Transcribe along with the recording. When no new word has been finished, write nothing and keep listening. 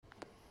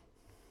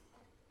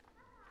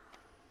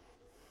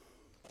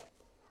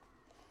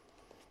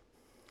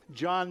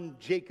John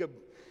Jacob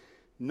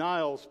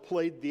Niles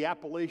played the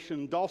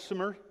Appalachian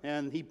dulcimer,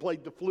 and he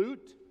played the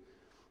flute,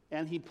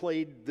 and he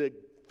played the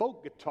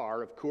folk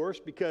guitar, of course,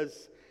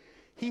 because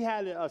he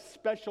had a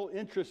special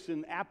interest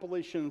in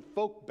Appalachian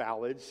folk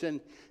ballads,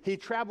 and he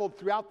traveled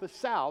throughout the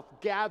South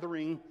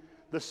gathering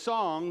the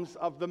songs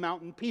of the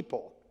mountain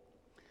people.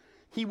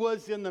 He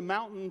was in the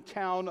mountain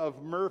town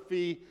of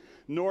Murphy,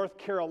 North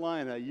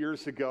Carolina,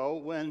 years ago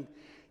when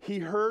he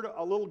heard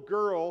a little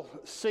girl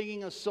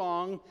singing a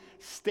song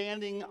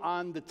standing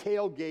on the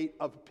tailgate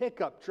of a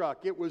pickup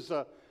truck. It was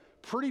a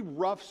pretty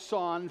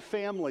rough-sawn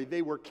family.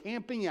 They were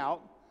camping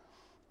out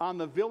on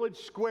the village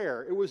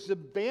square. It was the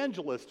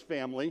evangelist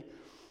family,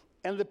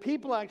 and the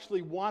people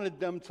actually wanted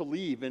them to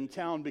leave in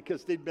town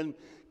because they'd been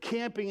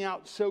camping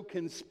out so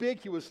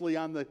conspicuously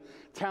on the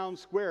town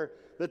square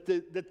that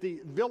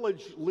the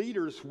village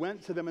leaders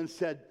went to them and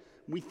said,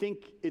 "We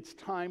think it's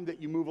time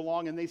that you move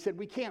along." And they said,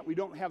 "We can't. We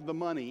don't have the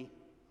money."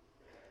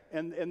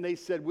 And they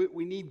said,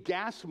 we need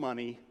gas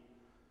money.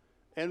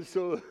 And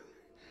so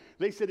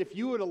they said, if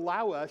you would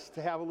allow us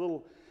to have a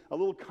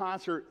little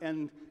concert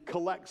and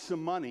collect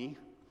some money,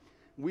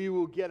 we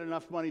will get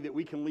enough money that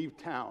we can leave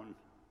town.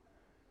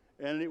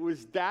 And it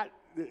was at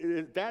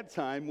that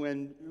time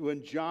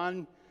when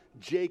John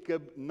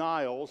Jacob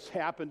Niles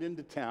happened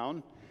into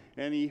town,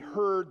 and he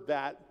heard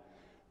that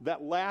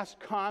last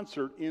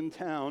concert in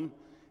town,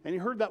 and he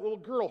heard that little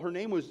girl. Her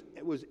name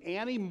was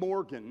Annie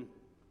Morgan.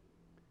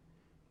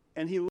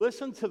 And he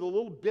listened to the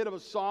little bit of a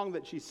song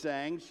that she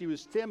sang. She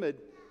was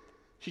timid.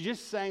 She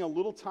just sang a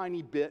little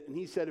tiny bit. And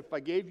he said, "If I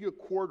gave you a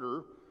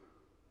quarter,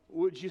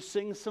 would you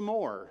sing some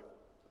more?"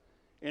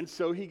 And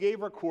so he gave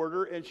her a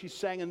quarter, and she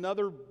sang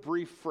another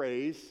brief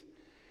phrase.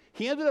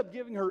 He ended up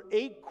giving her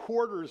 8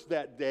 quarters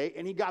that day,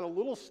 and he got a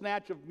little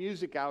snatch of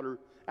music out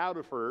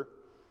of her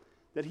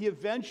that he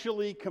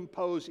eventually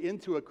composed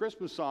into a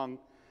Christmas song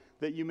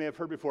that you may have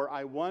heard before,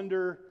 "I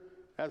Wonder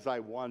as I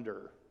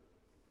Wonder."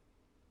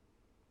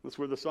 That's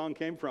where the song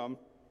came from.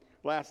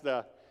 Last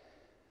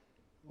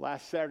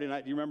Saturday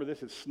night, do you remember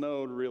this? It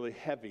snowed really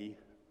heavy.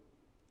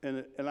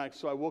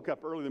 So I woke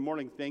up early in the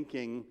morning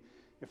thinking,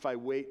 if I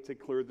wait to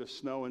clear the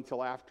snow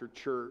until after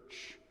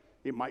church,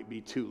 it might be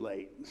too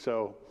late.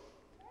 So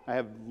I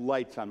have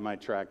lights on my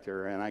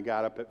tractor, and I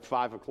got up at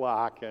 5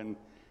 o'clock, and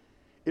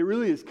it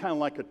really is kind of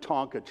like a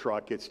Tonka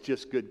truck. It's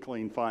just good,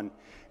 clean fun.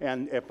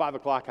 And at 5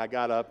 o'clock, I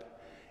got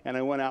up, and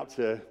I went out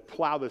to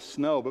plow the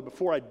snow. But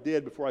before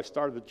I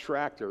started the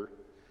tractor,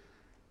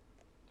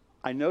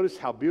 I noticed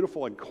how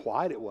beautiful and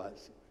quiet it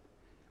was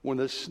when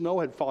the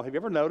snow had fallen. Have you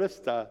ever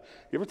noticed, you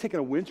ever taken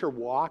a winter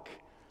walk,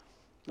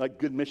 like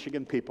good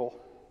Michigan people,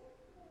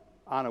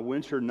 on a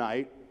winter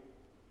night,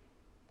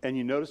 and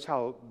you notice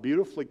how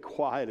beautifully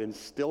quiet and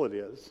still it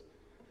is,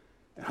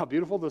 and how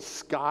beautiful the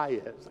sky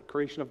is, the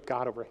creation of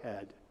God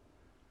overhead?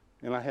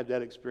 And I had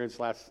that experience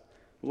last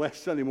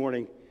Sunday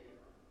morning.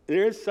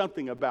 There is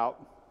something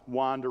about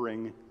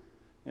wandering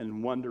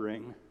and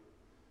wondering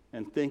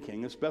and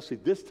thinking, especially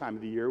this time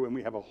of the year when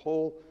we have a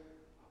whole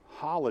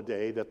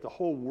holiday that the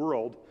whole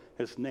world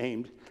has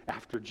named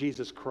after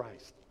Jesus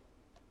Christ.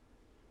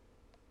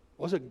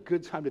 It was a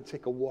good time to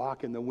take a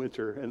walk in the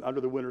winter and under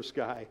the winter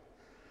sky.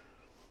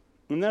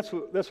 And that's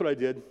what I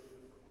did.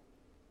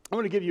 I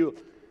want to give you,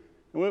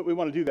 we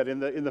want to do that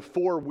in the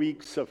 4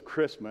 weeks of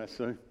Christmas.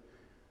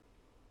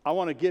 I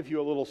want to give you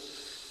a little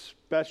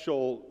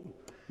special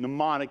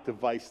mnemonic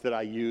device that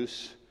I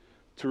use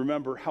to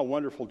remember how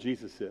wonderful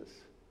Jesus is.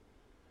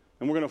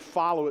 And we're going to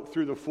follow it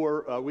through the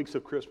 4 weeks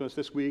of Christmas,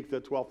 this week, the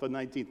 12th, the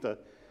 19th,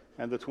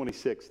 and the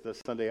 26th, the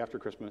Sunday after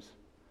Christmas.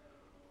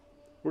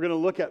 We're going to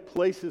look at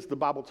places the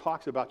Bible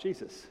talks about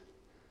Jesus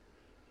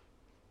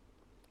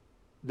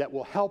that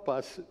will help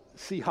us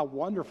see how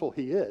wonderful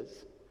he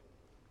is.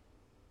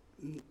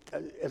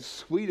 As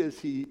sweet as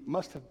he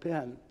must have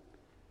been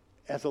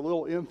as a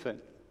little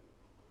infant,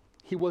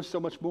 he was so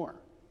much more.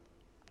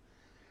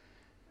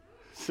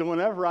 So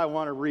whenever I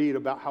want to read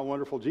about how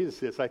wonderful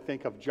Jesus is, I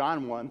think of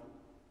John 1.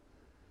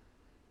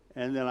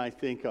 And then I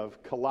think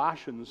of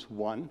Colossians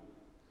 1,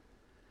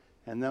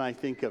 and then I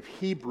think of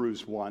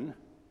Hebrews 1,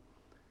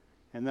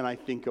 and then I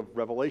think of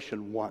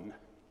Revelation 1.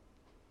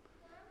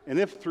 And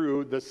if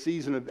through the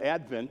season of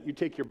Advent you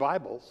take your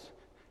Bibles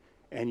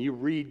and you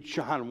read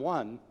John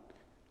 1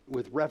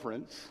 with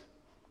reverence,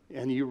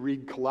 and you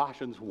read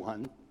Colossians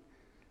 1,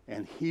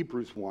 and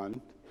Hebrews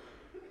 1,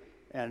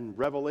 and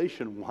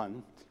Revelation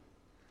 1,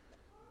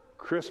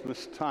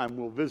 Christmas time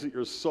will visit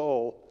your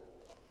soul.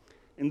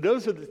 And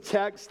those are the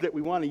texts that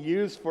we want to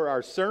use for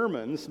our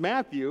sermons.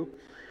 Matthew,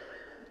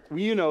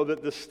 you know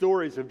that the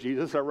stories of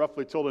Jesus are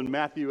roughly told in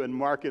Matthew and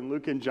Mark and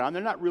Luke and John.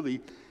 They're not really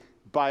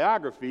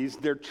biographies.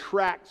 They're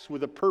tracts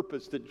with a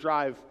purpose that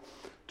drive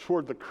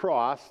toward the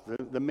cross,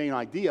 the main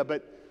idea.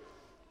 But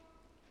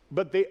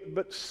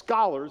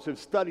scholars have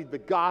studied the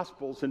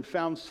Gospels and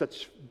found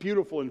such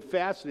beautiful and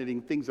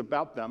fascinating things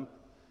about them.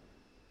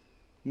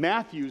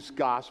 Matthew's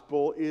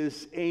Gospel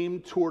is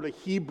aimed toward a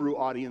Hebrew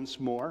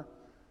audience more.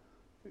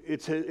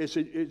 It's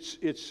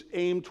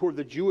aimed toward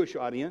the Jewish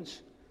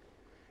audience,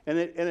 and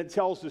it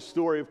tells the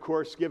story, of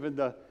course, given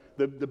the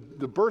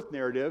The birth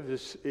narrative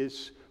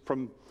is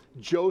from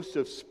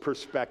Joseph's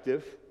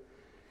perspective.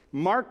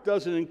 Mark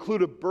doesn't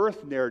include a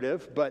birth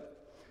narrative,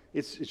 but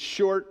it's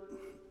short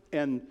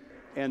and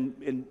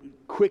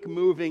quick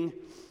moving,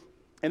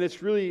 and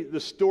it's really the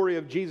story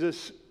of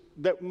Jesus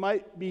that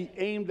might be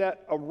aimed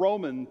at a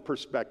Roman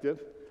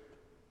perspective.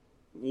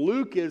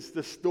 Luke has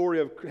the story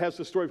of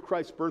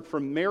Christ's birth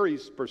from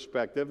Mary's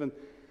perspective, and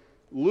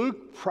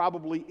Luke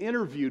probably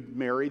interviewed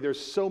Mary. There's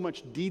so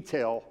much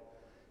detail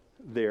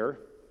there.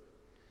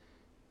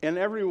 And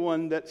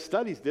everyone that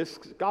studies this,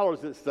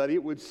 scholars that study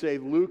it, would say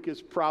Luke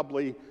is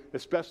probably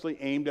especially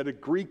aimed at a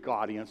Greek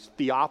audience.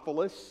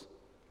 Theophilus,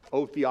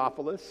 O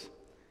Theophilus.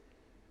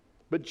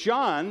 But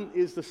John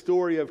is the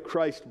story of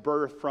Christ's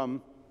birth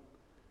from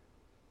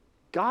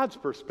God's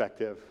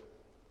perspective,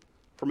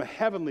 from a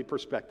heavenly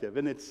perspective.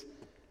 And it's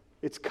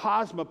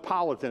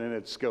cosmopolitan in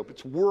its scope.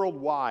 It's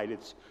worldwide.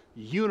 It's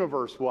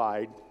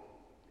universe-wide.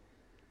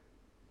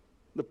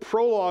 The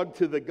prologue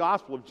to the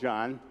Gospel of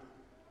John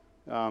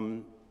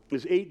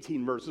is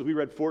 18 verses. We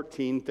read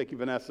 14. Thank you,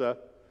 Vanessa.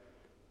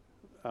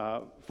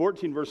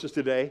 14 verses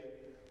today.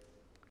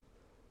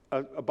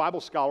 A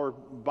Bible scholar,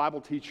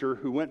 Bible teacher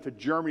who went to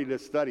Germany to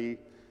study,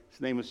 his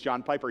name was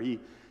John Piper. He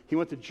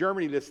went to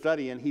Germany to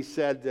study, and he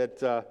said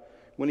that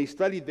when he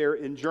studied there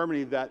in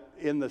Germany, that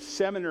in the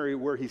seminary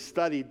where he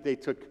studied, they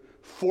took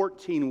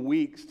 14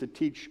 weeks to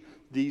teach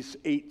these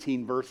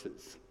 18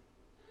 verses.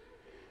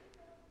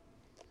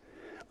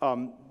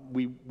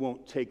 We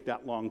won't take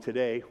that long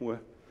today.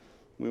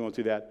 We won't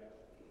do that.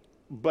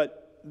 But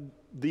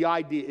the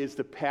idea is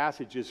the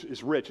passage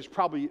is rich. It's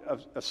probably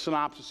a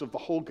synopsis of the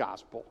whole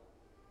gospel.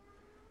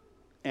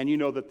 And you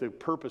know that the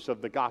purpose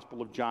of the Gospel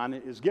of John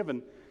is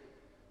given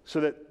so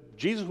that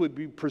Jesus would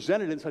be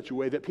presented in such a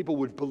way that people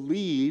would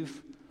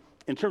believe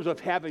in terms of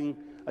having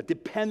a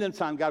dependence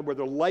on God where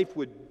their life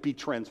would be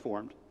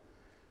transformed.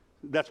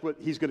 That's what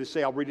he's going to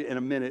say. I'll read it in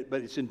a minute,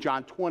 but it's in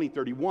John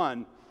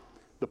 20:31,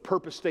 the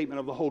purpose statement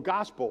of the whole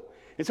gospel.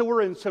 And so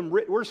we're in some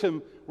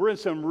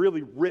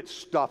really rich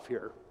stuff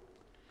here.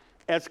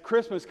 As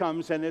Christmas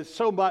comes, and there's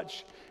so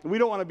much, and we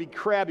don't want to be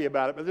crabby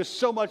about it, but there's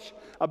so much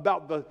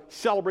about the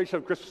celebration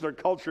of Christmas in our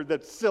culture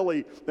that's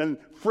silly and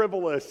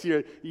frivolous.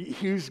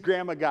 Hugh's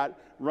grandma got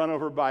run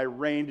over by a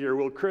reindeer.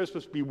 Will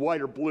Christmas be white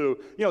or blue?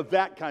 You know,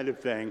 that kind of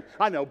thing.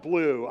 I know,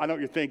 blue. I know what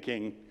you're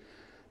thinking.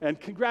 And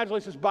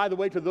congratulations, by the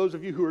way, to those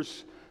of you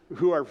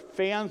who are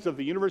fans of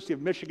the University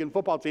of Michigan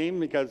football team,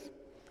 because,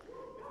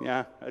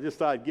 I just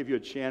thought I'd give you a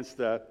chance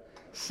to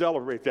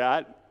celebrate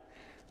that.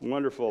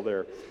 Wonderful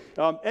there.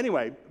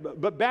 Anyway,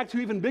 but back to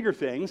even bigger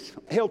things.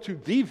 Hail to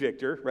the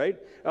victor, right?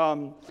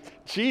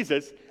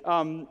 Jesus.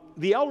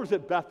 The elders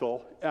at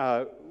Bethel,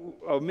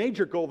 a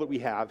major goal that we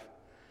have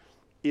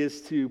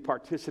is to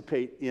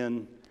participate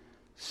in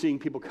seeing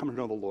people come to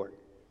know the Lord.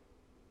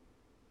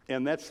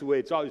 And that's the way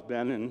it's always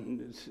been.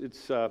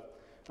 And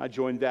I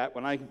joined that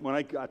when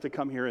I got to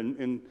come here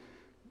in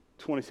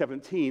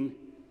 2017.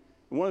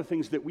 And one of the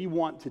things that we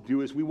want to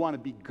do is we want to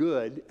be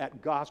good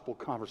at gospel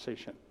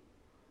conversation.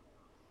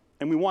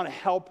 And we want to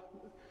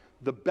help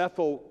the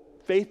Bethel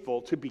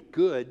faithful to be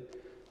good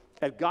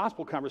at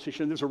gospel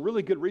conversation. And there's a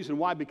really good reason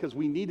why, because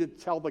we need to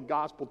tell the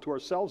gospel to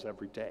ourselves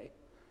every day.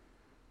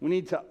 We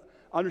need to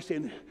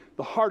understand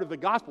the heart of the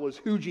gospel is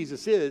who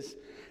Jesus is.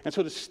 And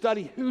so to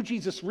study who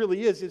Jesus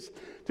really is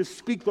to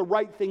speak the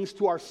right things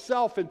to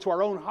ourselves and to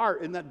our own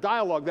heart in that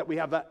dialogue that we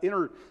have, that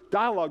inner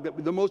dialogue,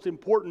 that the most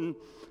important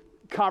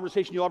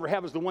conversation you'll ever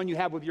have is the one you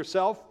have with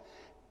yourself.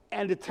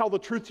 And to tell the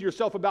truth to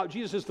yourself about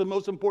Jesus is the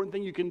most important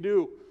thing you can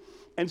do.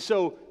 And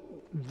so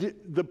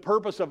the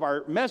purpose of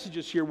our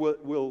messages here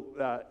will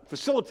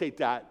facilitate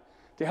that,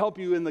 to help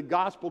you in the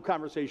gospel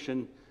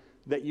conversation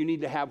that you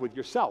need to have with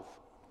yourself.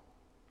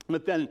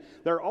 But then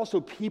there are also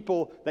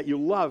people that you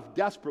love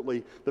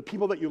desperately. The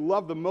people that you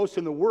love the most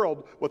in the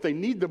world, what they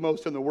need the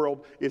most in the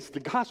world is the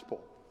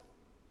gospel.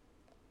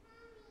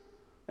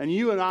 And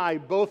you and I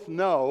both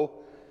know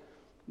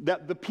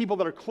that the people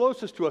that are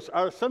closest to us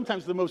are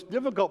sometimes the most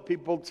difficult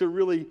people to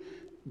really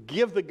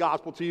give the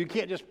gospel to. You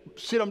can't just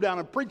sit them down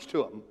and preach to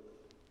them.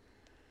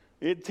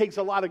 It takes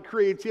a lot of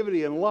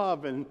creativity and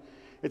love, and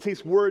it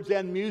takes words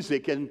and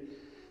music.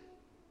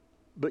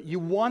 But you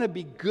want to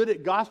be good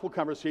at gospel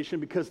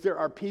conversation because there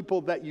are people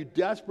that you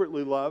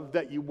desperately love,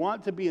 that you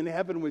want to be in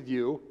heaven with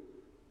you,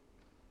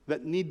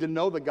 that need to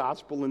know the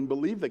gospel and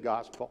believe the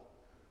gospel.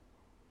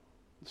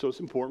 So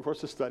it's important for us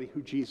to study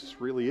who Jesus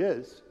really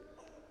is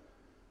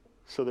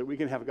so that we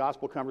can have a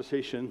gospel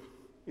conversation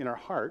in our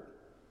heart,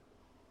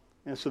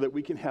 and so that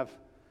we can have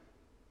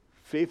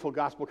faithful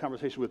gospel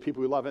conversation with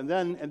people we love. And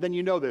then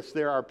you know this,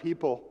 there are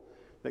people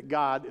that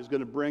God is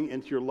going to bring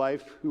into your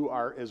life who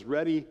are as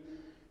ready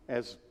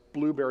as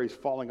blueberries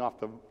falling off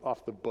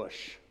the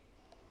bush,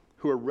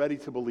 who are ready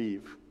to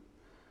believe,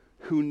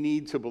 who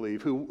need to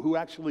believe, who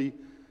actually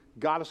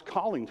God is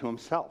calling to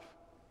himself.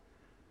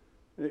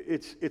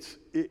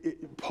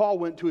 Paul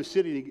went to a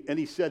city and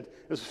he said,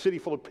 there's a city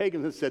full of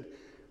pagans, and said,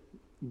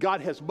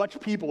 God has much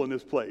people in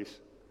this place.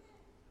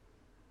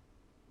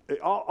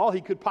 All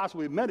he could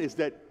possibly have meant is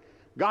that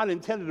God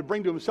intended to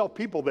bring to himself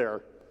people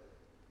there.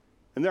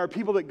 And there are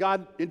people that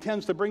God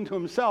intends to bring to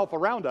himself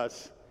around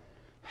us.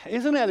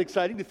 Isn't that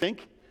exciting to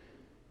think?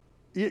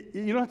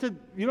 You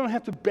don't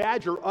have to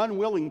badger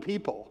unwilling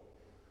people.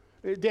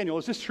 Daniel,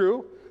 is this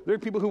true? There are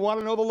people who want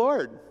to know the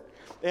Lord.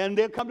 And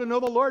they'll come to know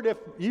the Lord if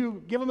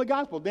you give them the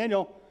gospel.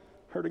 Daniel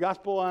heard the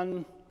gospel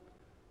on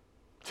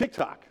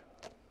TikTok,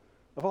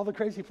 of all the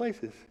crazy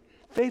places.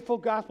 Faithful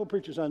gospel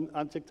preachers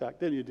on TikTok.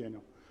 Didn't you,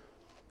 Daniel?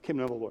 Came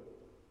to know the Lord.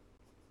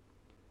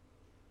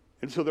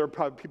 And so there are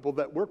probably people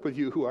that work with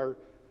you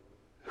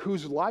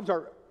whose lives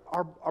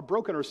are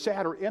broken or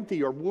sad or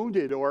empty or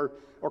wounded or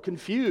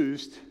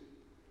confused.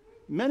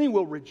 Many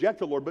will reject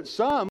the Lord, but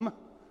some,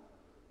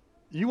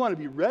 you want to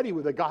be ready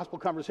with a gospel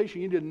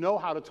conversation. You need to know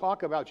how to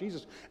talk about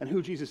Jesus and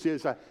who Jesus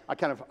is. I'm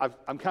kind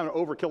of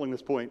overkilling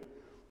this point.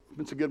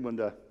 It's a good one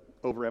to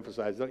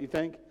overemphasize, don't you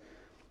think?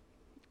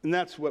 And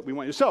that's what we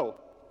want. So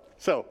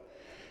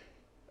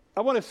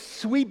I want to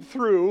sweep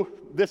through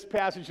this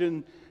passage,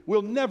 and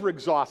we'll never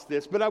exhaust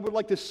this, but I would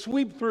like to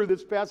sweep through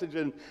this passage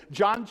in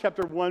John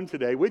chapter 1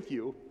 today with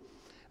you.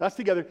 Let's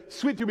together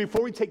sweep through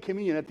before we take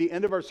communion at the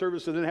end of our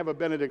service and then have a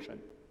benediction.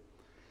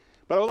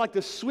 But I would like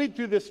to sweep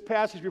through this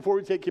passage before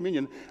we take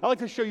communion. I'd like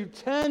to show you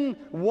 10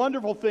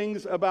 wonderful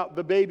things about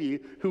the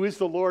baby who is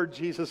the Lord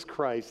Jesus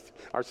Christ,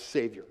 our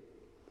Savior,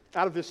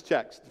 out of this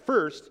text.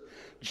 First,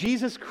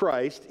 Jesus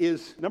Christ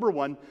is, number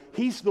one,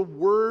 he's the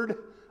Word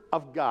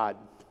of God.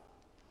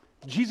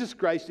 Jesus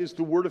Christ is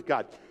the Word of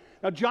God.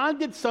 Now, John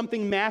did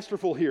something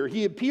masterful here.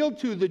 He appealed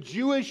to the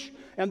Jewish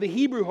and the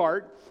Hebrew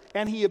heart,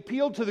 and he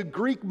appealed to the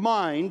Greek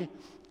mind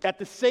at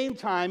the same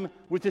time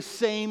with the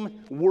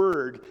same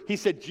word. He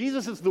said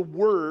Jesus is the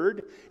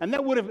Word, and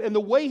the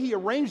way he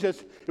arranged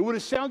this, it would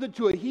have sounded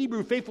to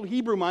a faithful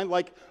Hebrew mind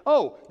like,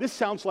 oh, this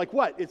sounds like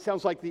what? It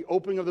sounds like the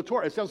opening of the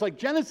Torah. It sounds like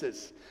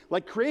Genesis,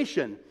 like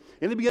creation.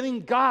 In the beginning,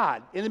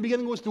 God. In the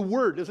beginning was the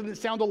Word. Doesn't it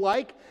sound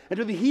alike? And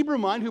to the Hebrew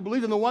mind who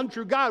believed in the one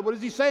true God, what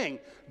is he saying?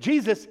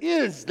 Jesus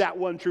is that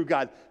one true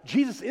God.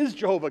 Jesus is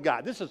Jehovah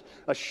God. This is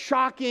a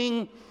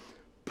shocking,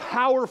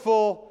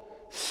 powerful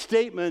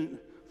statement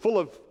full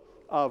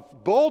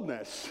of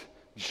boldness.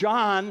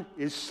 John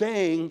is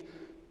saying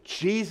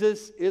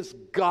Jesus is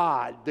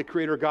God, the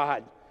Creator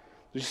God.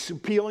 Just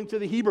appealing to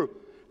the Hebrew.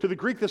 To the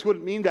Greek, this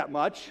wouldn't mean that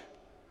much.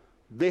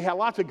 They had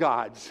lots of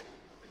gods.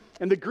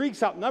 And the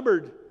Greeks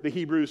outnumbered the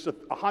Hebrews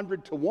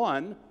 100 to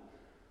 1.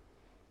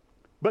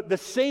 But the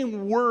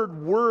same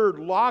word,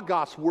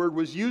 logos word,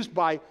 was used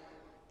by,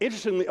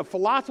 interestingly, a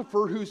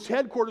philosopher whose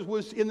headquarters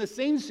was in the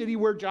same city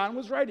where John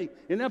was writing,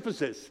 in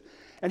Ephesus.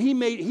 And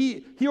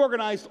he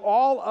organized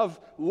all of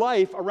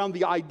life around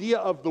the idea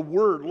of the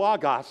word,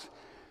 logos.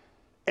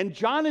 And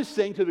John is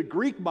saying to the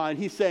Greek mind,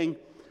 he's saying,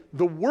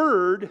 the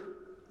word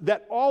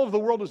that all of the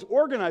world is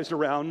organized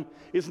around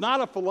is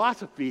not a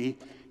philosophy.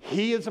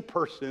 He is a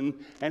person,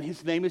 and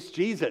his name is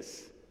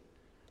Jesus.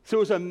 So it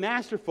was a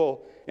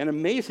masterful and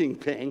amazing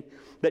thing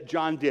that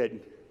John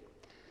did.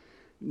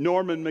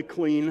 Norman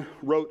Maclean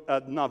wrote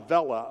a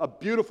novella, a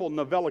beautiful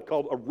novella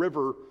called A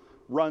River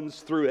Runs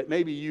Through It.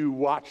 Maybe you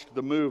watched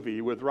the movie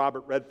with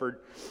Robert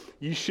Redford.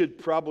 You should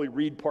probably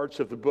read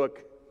parts of the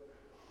book.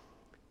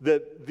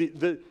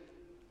 The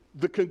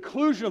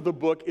conclusion of the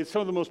book is some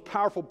of the most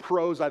powerful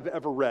prose I've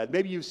ever read.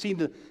 Maybe you've seen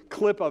the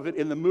clip of it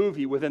in the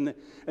movie with an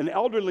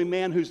elderly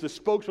man who's the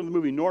spokesman of the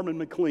movie, Norman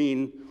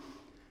Maclean.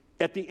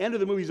 At the end of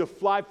the movie, he's a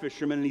fly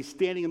fisherman, and he's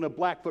standing in the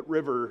Blackfoot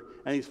River,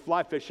 and he's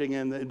fly fishing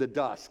in the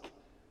dusk.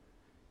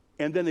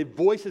 And then it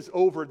voices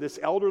over this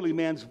elderly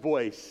man's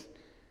voice,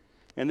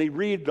 and they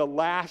read the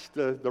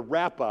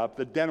wrap-up,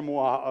 the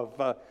denouement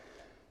of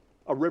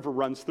A River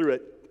Runs Through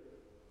It.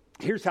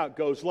 Here's how it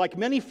goes. Like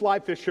many fly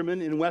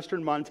fishermen in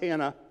western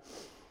Montana,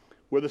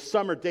 where the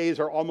summer days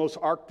are almost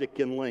Arctic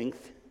in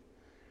length,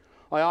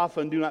 I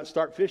often do not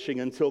start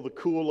fishing until the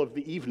cool of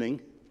the evening.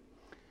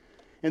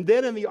 And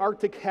then in the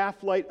Arctic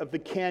half-light of the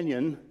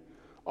canyon,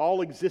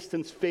 all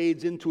existence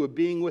fades into a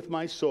being with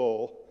my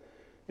soul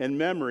and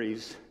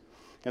memories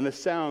and the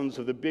sounds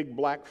of the big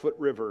Blackfoot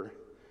River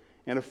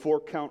and a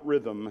 4-count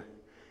rhythm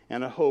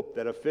and a hope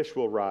that a fish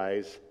will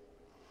rise.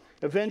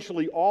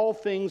 Eventually, all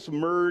things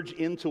merge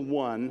into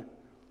one,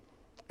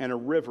 and a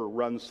river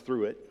runs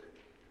through it.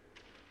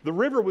 The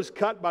river was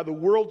cut by the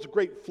world's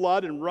great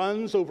flood and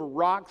runs over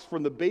rocks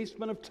from the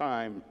basement of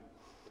time.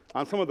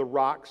 On some of the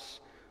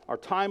rocks are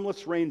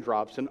timeless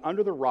raindrops, and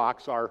under the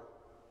rocks are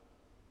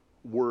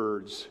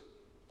words.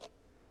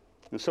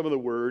 And some of the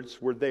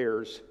words were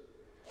theirs.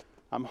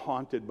 I'm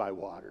haunted by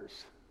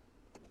waters.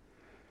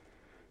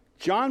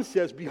 John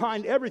says,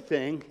 behind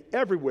everything,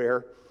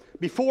 everywhere,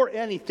 before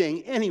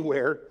anything,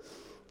 anywhere,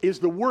 is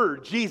the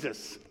Word,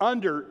 Jesus.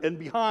 Under and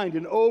behind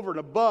and over and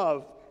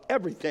above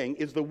everything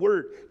is the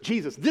Word,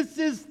 Jesus. This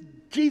is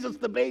Jesus,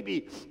 the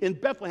baby in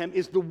Bethlehem,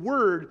 is the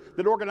Word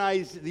that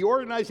organized the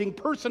organizing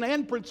person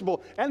and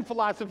principle and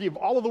philosophy of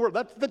all of the world.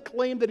 That's the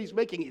claim that he's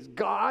making. He's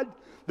God,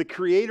 the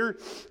Creator,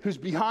 who's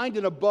behind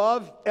and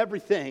above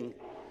everything.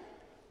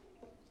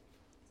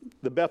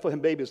 The Bethlehem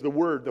baby is the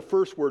Word, the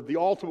first word, the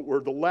ultimate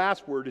word, the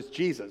last word is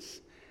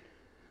Jesus.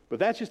 But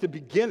that's just the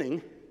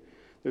beginning.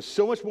 There's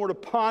so much more to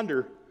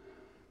ponder,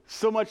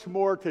 so much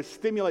more to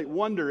stimulate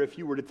wonder if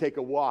you were to take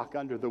a walk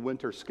under the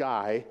winter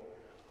sky.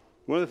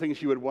 One of the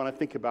things you would want to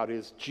think about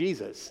is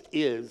Jesus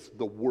is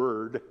the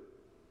Word.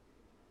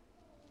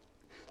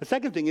 The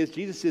second thing is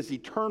Jesus is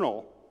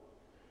eternal.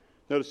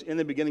 Notice, in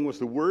the beginning was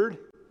the Word,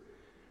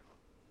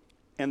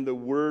 and the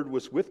Word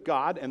was with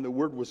God, and the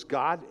Word was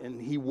God,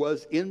 and he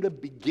was in the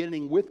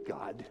beginning with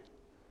God.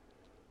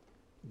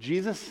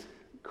 Jesus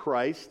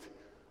Christ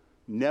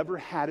never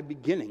had a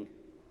beginning.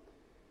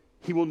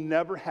 He will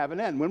never have an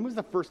end. When was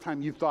the first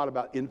time you thought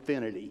about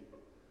infinity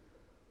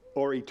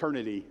or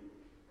eternity?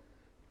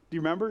 Do you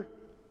remember?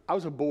 I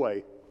was a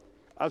boy.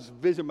 I was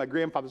visiting my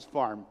grandfather's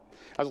farm.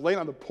 I was laying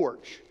on the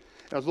porch,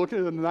 and I was looking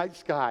at the night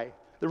sky.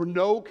 There were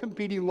no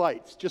competing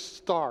lights, just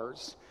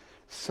stars.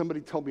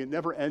 Somebody told me it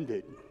never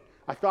ended.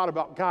 I thought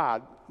about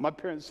God. My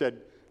parents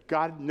said,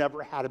 God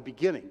never had a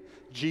beginning.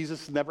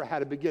 Jesus never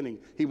had a beginning.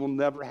 He will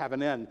never have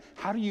an end.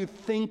 How do you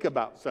think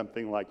about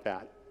something like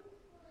that?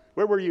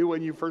 Where were you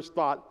when you first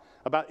thought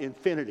about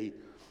infinity?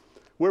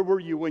 Where were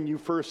you when you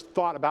first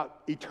thought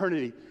about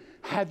eternity?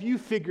 Have you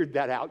figured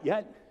that out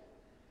yet?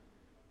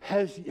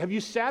 Have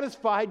you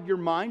satisfied your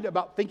mind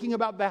about thinking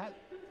about that?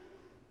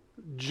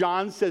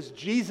 John says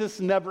Jesus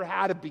never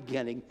had a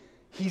beginning.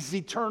 He's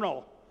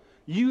eternal.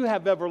 You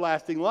have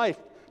everlasting life,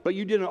 but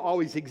you didn't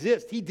always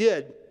exist. He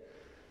did.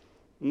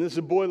 And this is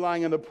a boy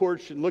lying on the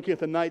porch and looking at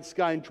the night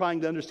sky and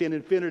trying to understand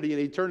infinity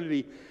and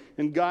eternity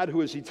and God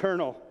who is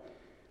eternal.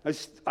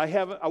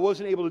 I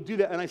wasn't able to do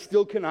that, and I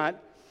still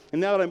cannot.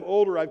 And now that I'm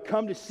older, I've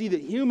come to see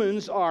that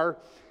humans are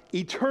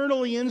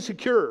eternally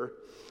insecure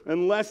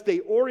unless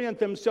they orient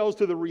themselves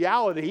to the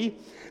reality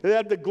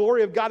that the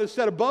glory of God is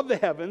set above the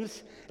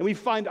heavens, and we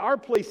find our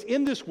place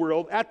in this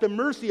world at the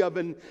mercy of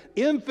an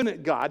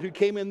infinite God who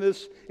came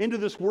into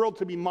this world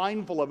to be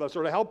mindful of us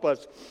or to help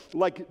us.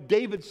 Like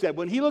David said,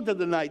 when he looked at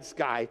the night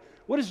sky,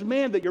 what is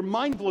man that you're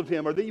mindful of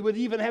him or that you would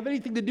even have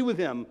anything to do with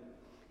him?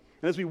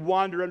 And as we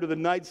wander under the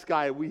night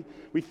sky, we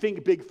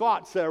think big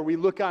thoughts, or we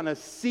look on a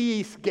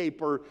seascape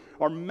or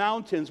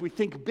mountains. We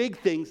think big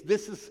things.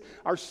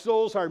 Our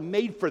souls are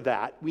made for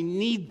that. We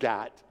need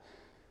that.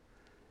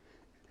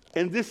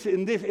 And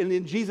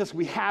in Jesus,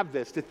 we have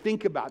this to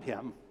think about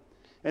him.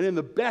 And in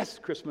the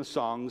best Christmas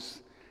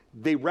songs,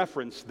 they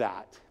reference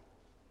that.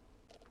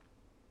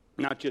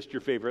 Not just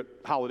your favorite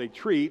holiday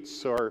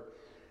treats or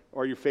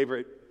your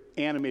favorite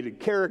animated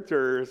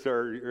characters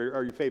or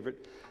your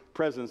favorite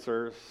presents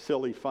or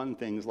silly, fun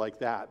things like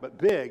that, but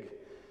big,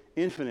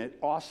 infinite,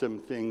 awesome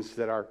things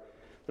that our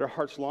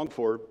hearts long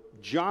for.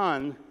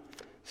 John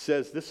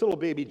says this little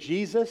baby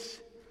Jesus,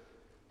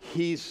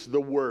 he's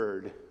the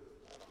Word.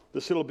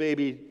 This little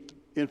baby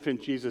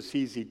infant Jesus,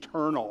 he's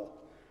eternal.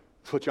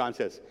 That's what John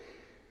says.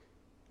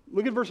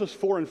 Look at verses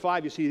 4 and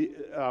 5. You see,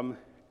 one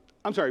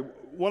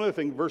other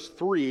thing, verse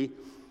 3,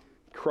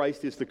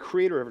 Christ is the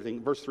creator of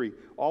everything. Verse 3,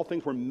 all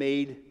things were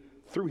made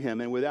through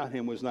him, and without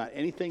him was not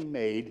anything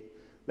made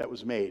that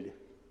was made.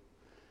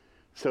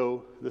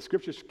 So the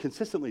scriptures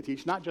consistently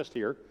teach, not just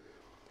here,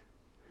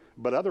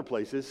 but other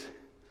places,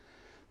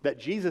 that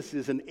Jesus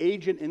is an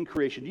agent in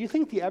creation. Do you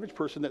think the average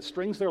person that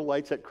strings their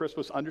lights at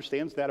Christmas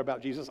understands that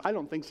about Jesus? I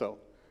don't think so.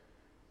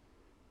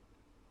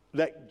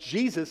 That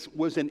Jesus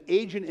was an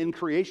agent in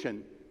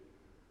creation.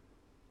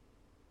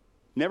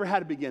 Never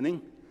had a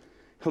beginning.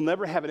 He'll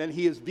never have an end.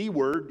 He is the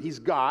Word. He's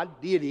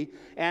God, deity,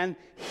 and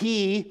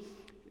he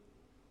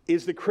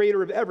is the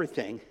creator of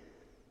everything.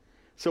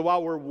 So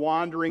while we're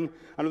wandering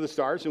under the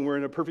stars, and we're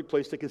in a perfect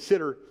place to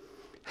consider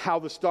how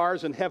the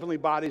stars and heavenly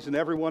bodies and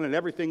everyone and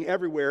everything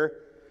everywhere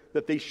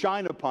that they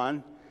shine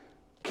upon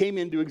came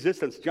into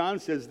existence. John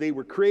says they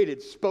were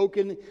created,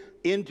 spoken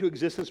into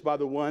existence by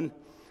the one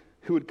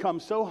who would come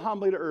so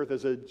humbly to earth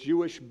as a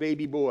Jewish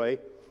baby boy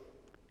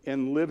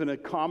and live in a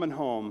common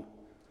home.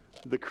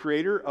 The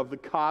creator of the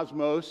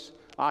cosmos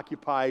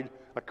occupied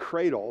a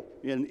cradle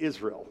in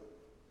Israel.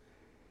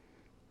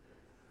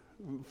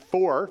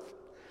 Fourth,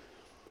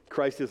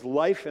 Christ is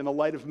life and the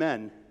light of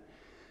men.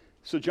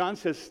 So John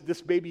says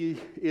this baby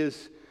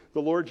is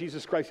the Lord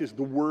Jesus Christ is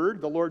the Word.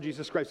 The Lord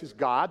Jesus Christ is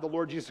God. The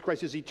Lord Jesus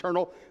Christ is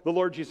eternal. The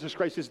Lord Jesus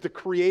Christ is the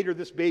creator.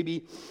 This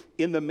baby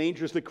in the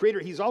manger is the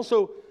creator. He's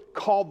also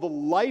called the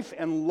life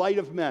and light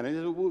of men.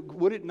 And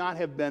would it not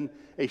have been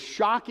a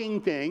shocking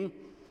thing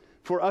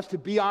for us to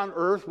be on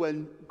earth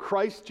when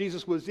Christ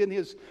Jesus was in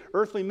his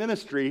earthly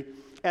ministry,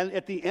 and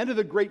at the end of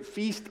the great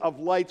feast of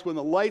lights, when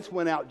the lights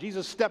went out,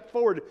 Jesus stepped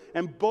forward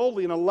and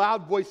boldly in a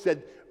loud voice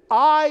said,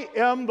 I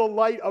am the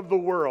light of the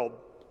world.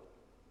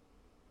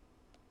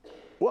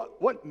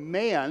 What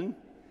man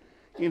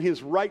in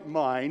his right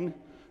mind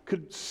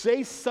could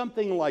say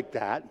something like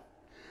that?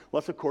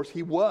 Unless, of course,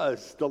 he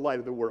was the light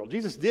of the world.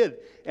 Jesus did.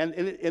 And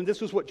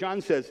this is what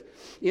John says.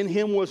 In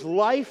him was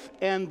life,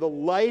 and the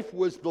life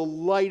was the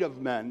light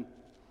of men.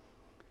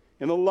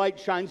 And the light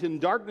shines in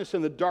darkness,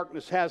 and the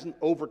darkness hasn't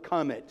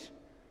overcome it.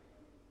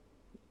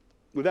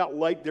 Without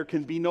light, there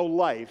can be no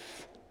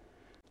life.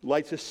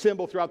 Light's a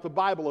symbol throughout the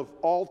Bible of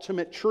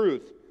ultimate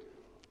truth.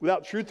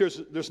 Without truth,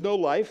 there's no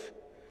life.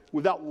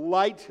 Without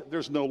light,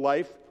 there's no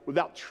life.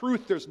 Without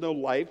truth, there's no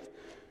life.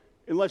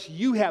 Unless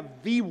you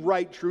have the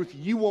right truth,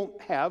 you won't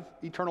have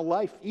eternal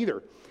life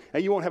either.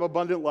 And you won't have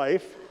abundant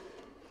life.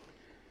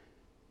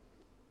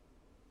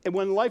 And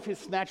when life is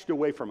snatched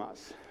away from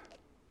us,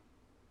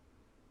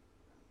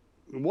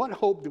 what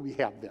hope do we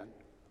have then?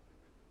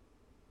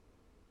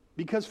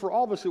 Because for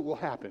all of us it will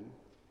happen.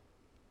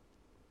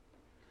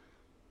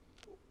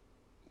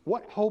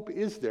 What hope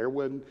is there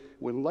when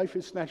life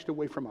is snatched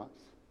away from us?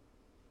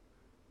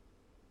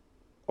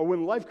 Or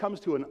when life comes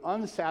to an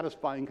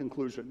unsatisfying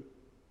conclusion?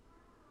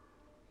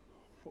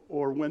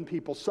 Or when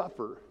people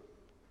suffer?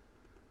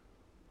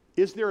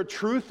 Is there a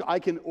truth I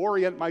can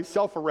orient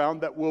myself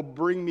around that will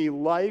bring me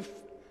life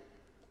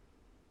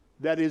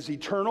that is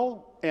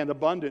eternal and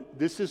abundant?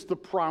 This is the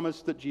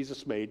promise that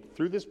Jesus made.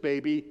 Through this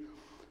baby,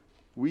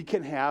 we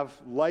can have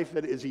life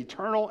that is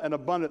eternal and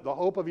abundant, the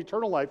hope of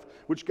eternal life,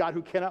 which God,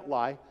 who cannot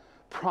lie,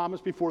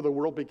 promised before the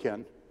world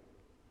began.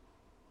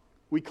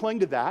 We cling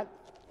to that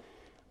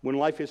when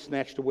life is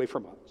snatched away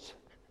from us.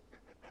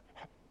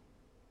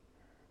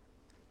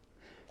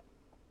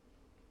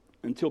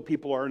 Until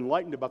people are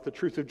enlightened about the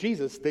truth of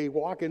Jesus, they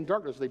walk in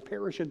darkness. They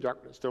perish in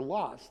darkness. They're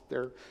lost.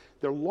 They're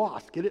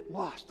lost. Get it?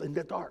 Lost in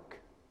the dark.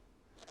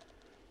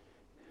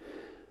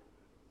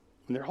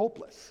 And they're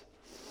hopeless.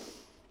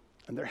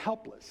 And they're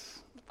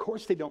helpless. Of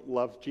course they don't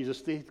love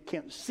Jesus. They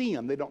can't see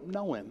him. They don't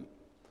know him.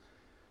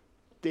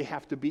 They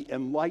have to be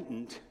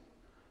enlightened.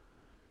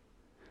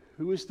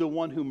 Who is the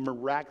one who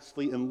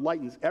miraculously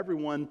enlightens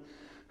everyone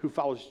who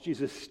follows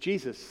Jesus?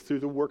 Jesus, through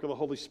the work of the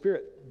Holy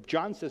Spirit.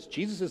 John says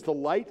Jesus is the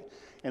light,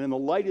 and in the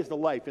light is the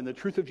life, and the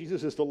truth of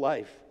Jesus is the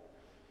life.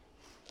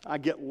 I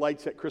get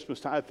lights at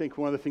Christmas time. I think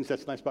one of the things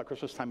that's nice about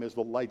Christmas time is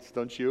the lights,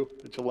 don't you?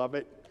 Don't you love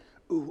it?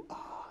 Ooh,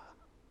 ah.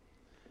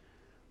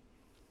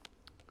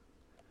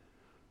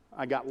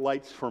 I got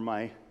lights for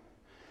my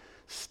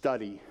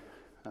study.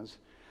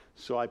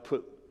 So I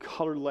put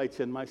colored lights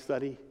in my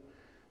study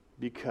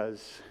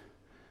because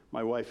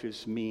my wife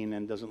is mean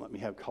and doesn't let me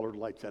have colored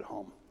lights at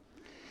home.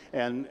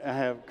 And I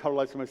have colored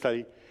lights in my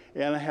study.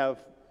 And I have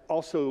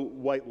also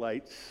white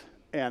lights,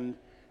 and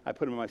I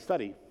put them in my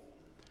study.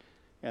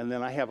 And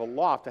then I have a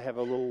loft. I have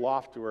a little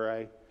loft where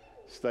I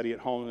study at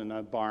home in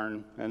a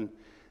barn, and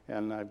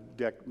I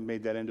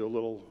made that into a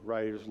little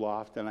writer's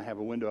loft, and I have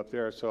a window up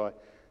there. So I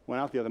went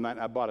out the other night,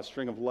 and I bought a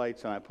string of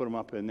lights, and I put them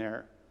up in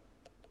there.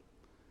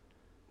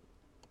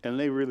 And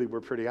they really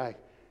were pretty. I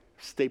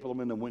stapled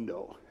them in the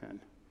window, and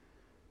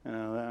then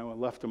I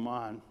left them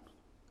on.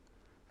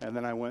 And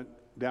then I went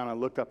down, I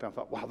looked up, and I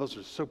thought, wow, those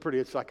are so pretty.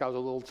 It's like I was a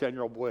little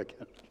 10-year-old boy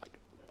again. Like,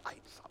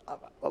 lights, I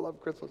love it. I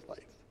love Christmas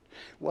lights.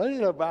 What is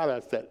it about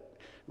us that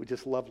we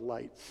just love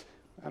lights?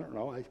 I don't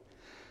know.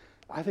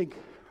 I think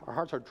our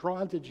hearts are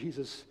drawn to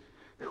Jesus,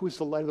 who is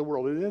the light of the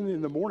world. And then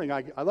in the morning,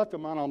 I left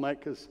them on all night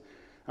because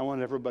I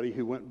wanted everybody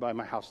who went by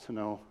my house to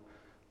know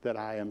that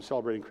I am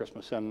celebrating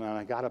Christmas. And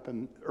I got up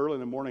early in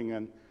the morning,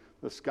 and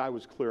the sky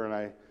was clear, and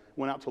I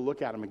went out to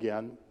look at them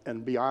again.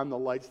 And beyond the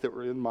lights that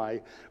were in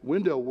my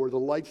window were the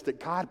lights that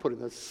God put in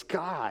the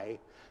sky,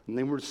 and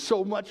they were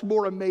so much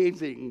more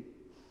amazing.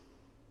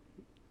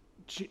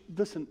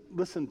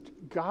 Listen,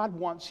 God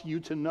wants you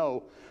to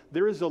know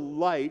there is a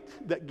light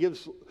that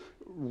gives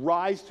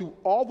rise to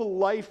all the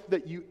life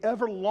that you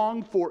ever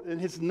longed for, and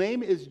his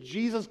name is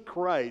Jesus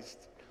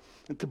Christ.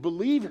 And to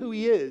believe who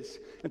he is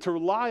and to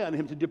rely on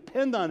him, to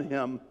depend on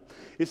him,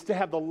 is to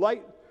have the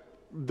light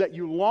that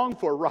you long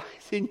for rise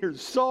in your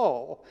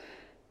soul.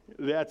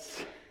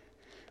 That's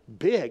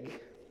big.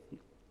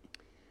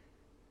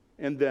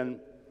 And then,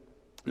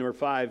 number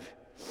 5,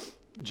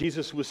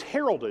 Jesus was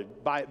heralded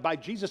by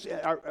Jesus,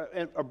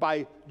 or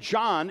by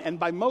John and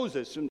by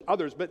Moses and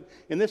others, but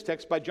in this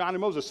text, by John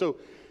and Moses.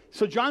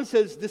 So John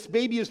says, this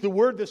baby is the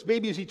Word, this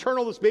baby is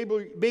eternal, this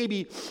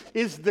baby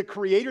is the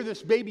Creator,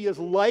 this baby is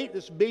light,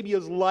 this baby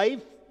is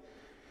life,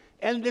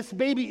 and this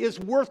baby is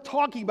worth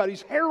talking about.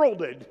 He's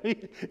heralded.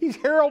 He's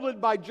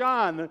heralded by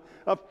John.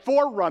 A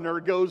forerunner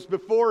goes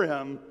before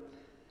him,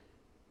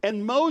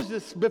 and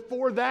Moses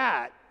before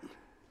that.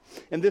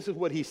 And this is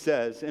what he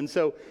says. And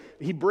so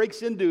he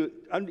breaks into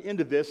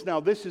this. Now,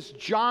 this is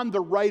John,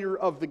 the writer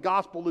of the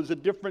gospel, is a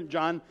different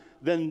John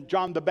than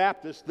John the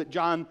Baptist that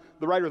John,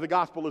 the writer of the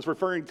gospel, is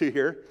referring to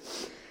here.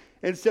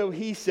 And so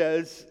he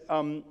says,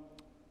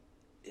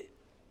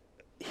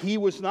 he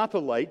was not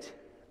the light.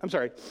 I'm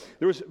sorry,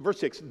 there was, verse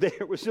 6,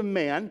 there was a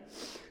man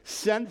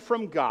sent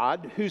from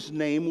God whose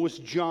name was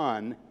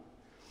John.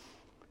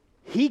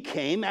 He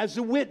came as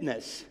a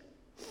witness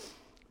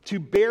to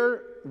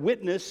bear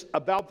witness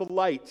about the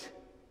light,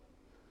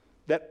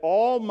 that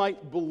all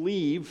might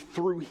believe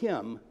through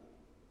him.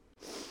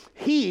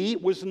 He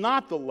was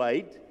not the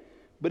light,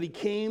 but he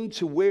came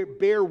to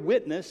bear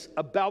witness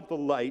about the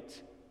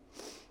light.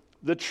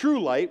 The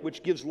true light,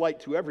 which gives light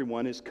to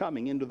everyone, is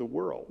coming into the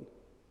world.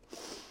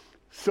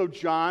 So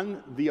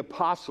John, the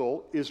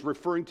apostle, is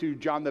referring to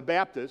John the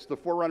Baptist, the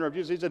forerunner of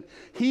Jesus. He said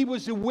he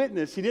was a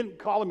witness. He didn't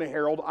call him a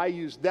herald. I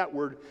used that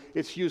word.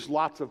 It's used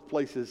lots of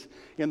places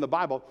in the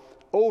Bible.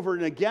 Over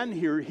and again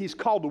here, he's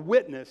called a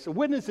witness. A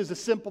witness is a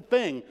simple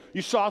thing.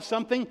 You saw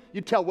something,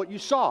 you tell what you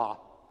saw.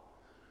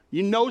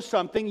 You know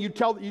something, you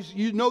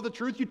know the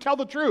truth, you tell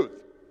the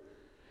truth.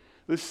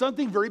 There's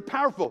something very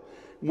powerful.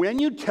 When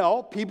you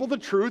tell people the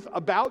truth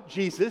about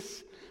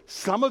Jesus,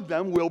 some of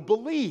them will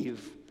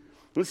believe.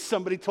 When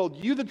somebody told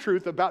you the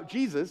truth about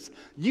Jesus,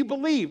 you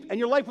believed, and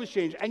your life was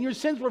changed, and your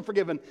sins were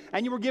forgiven,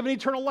 and you were given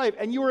eternal life,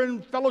 and you were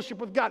in fellowship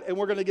with God, and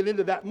we're going to get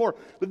into that more.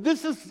 But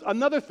this is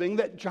another thing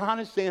that John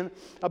is saying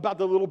about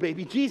the little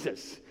baby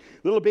Jesus.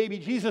 Little baby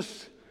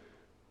Jesus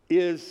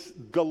is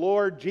the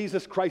Lord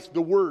Jesus Christ,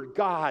 the Word,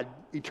 God,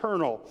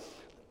 eternal,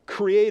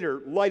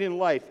 Creator, light and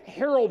life,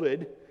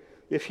 heralded,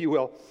 if you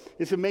will.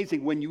 It's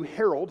amazing when you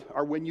herald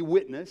or when you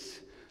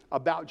witness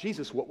about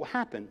Jesus, what will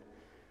happen?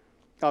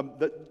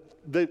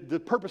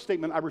 The purpose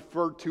statement I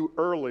referred to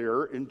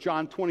earlier in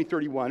John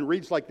 20:31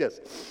 reads like this.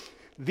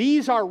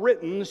 These are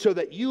written so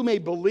that you may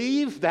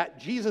believe that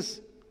Jesus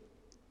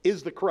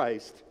is the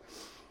Christ,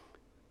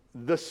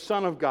 the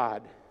Son of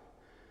God,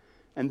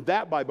 and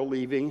that by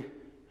believing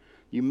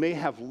you may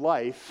have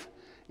life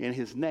in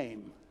his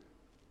name.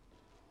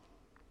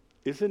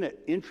 Isn't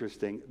it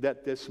interesting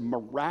that this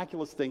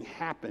miraculous thing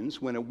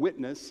happens when a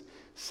witness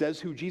says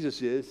who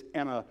Jesus is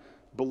and a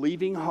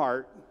believing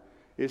heart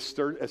is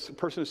stirred, as a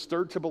person is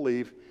stirred to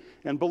believe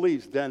and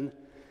believes, then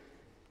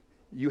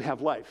you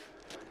have life.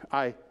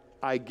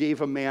 I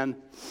gave a man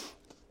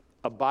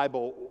a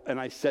Bible and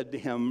I said to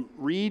him,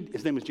 read,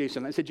 his name was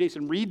Jason. I said,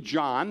 Jason, read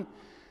John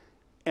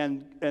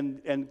and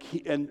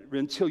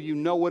until you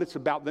know what it's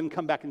about, then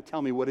come back and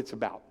tell me what it's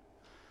about.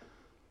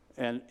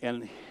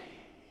 And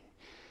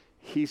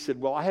he said,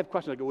 well, I have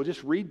questions. I go, well,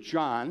 just read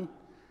John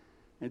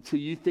until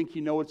you think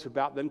you know what it's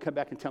about, then come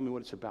back and tell me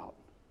what it's about.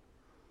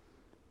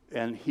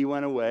 And he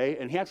went away,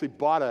 and he actually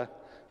bought a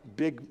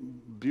big,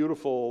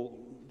 beautiful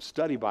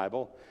study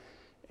Bible.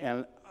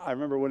 And I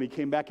remember when he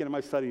came back into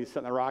my study, he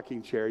sat in a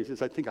rocking chair. He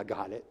says, I think I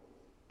got it.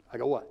 I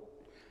go, what?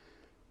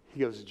 He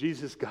goes,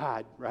 Jesus,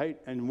 God, right?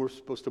 And we're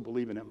supposed to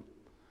believe in him.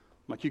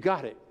 I'm like, you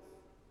got it.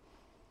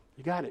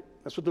 You got it.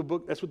 That's what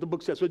the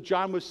book says. What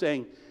John was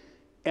saying.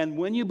 And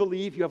when you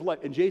believe, you have life.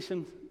 And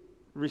Jason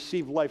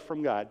received life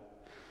from God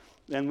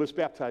and was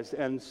baptized.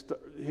 And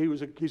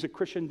he's a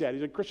Christian dad.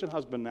 He's a Christian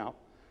husband now.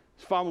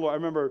 He's following the Lord. I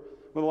remember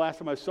when the last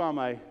time I saw him,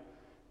 I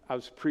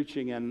was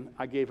preaching and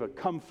I gave a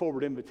come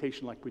forward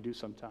invitation like we do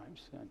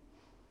sometimes.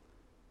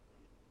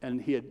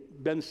 And he had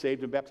been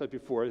saved and baptized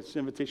before. His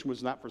invitation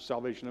was not for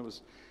salvation. It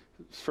was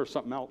for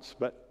something else.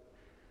 But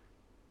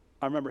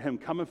I remember him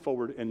coming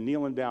forward and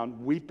kneeling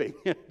down, weeping.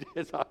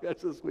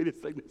 That's the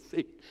sweetest thing to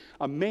see.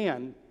 A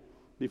man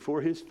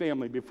before his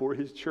family, before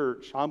his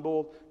church,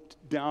 humble,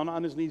 down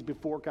on his knees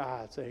before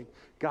God, saying,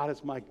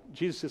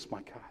 Jesus is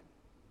my God.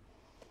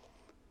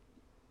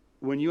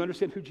 When you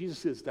understand who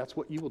Jesus is, that's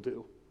what you will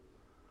do.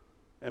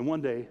 And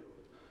one day,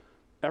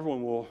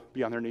 everyone will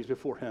be on their knees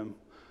before him,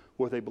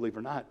 whether they believe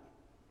or not.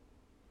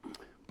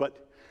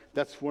 But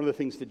that's one of the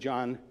things that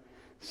John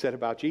said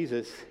about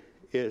Jesus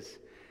is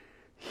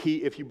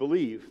if you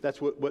believe,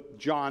 that's what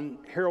John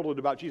heralded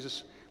about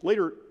Jesus.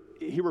 Later,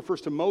 he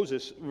refers to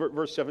Moses,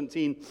 verse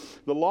 17.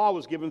 The law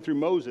was given through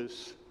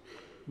Moses,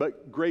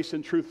 but grace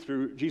and truth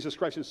through Jesus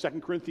Christ. In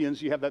 2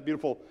 Corinthians, you have that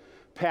beautiful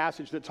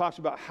passage that talks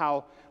about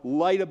how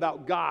light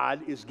about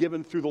God is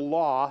given through the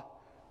law,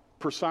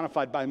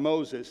 personified by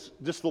Moses.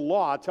 Just the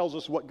law tells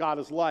us what God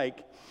is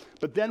like.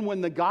 But then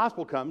when the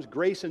gospel comes,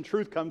 grace and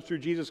truth comes through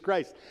Jesus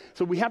Christ.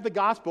 So we have the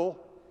gospel,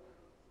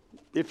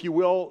 if you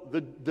will,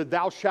 the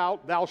thou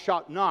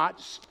shalt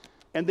nots,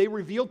 and they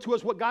reveal to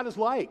us what God is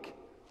like.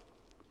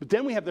 But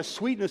then we have the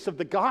sweetness of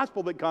the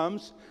gospel that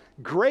comes,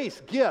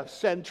 grace,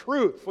 gifts, and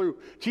truth through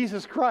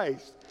Jesus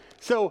Christ.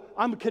 So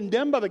I'm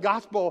condemned by the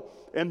gospel,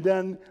 and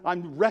then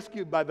I'm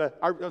rescued by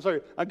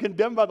I'm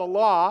condemned by the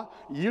law.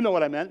 You know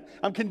what I meant.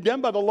 I'm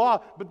condemned by the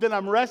law, but then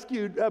I'm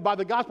rescued by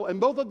the gospel. And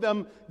both of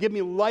them give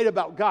me light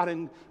about God.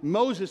 And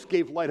Moses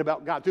gave light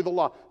about God through the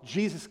law.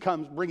 Jesus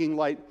comes bringing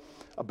light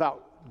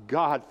about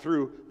God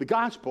through the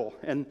gospel.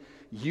 And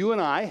you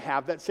and I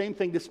have that same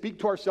thing to speak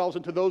to ourselves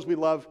and to those we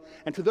love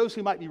and to those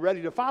who might be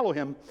ready to follow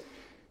him.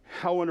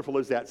 How wonderful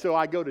is that? So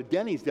I go to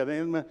Denny's the other day,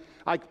 and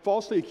I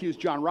falsely accused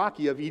John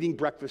Rocky of eating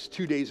breakfast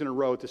 2 days in a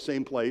row at the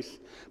same place.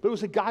 But it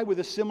was a guy with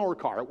a similar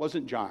car. It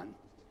wasn't John.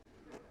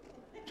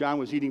 John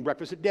was eating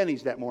breakfast at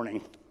Denny's that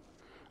morning,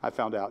 I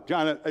found out.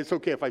 John, it's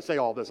okay if I say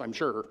all this, I'm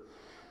sure.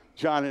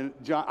 John,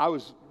 I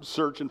was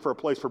searching for a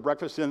place for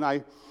breakfast, and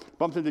I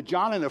bumped into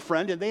John and a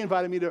friend, and they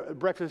invited me to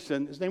breakfast,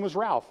 and his name was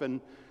Ralph.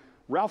 And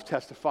Ralph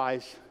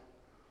testifies,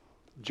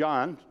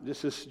 John,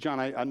 this is John,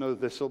 I know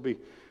this will be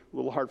a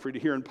little hard for you to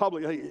hear in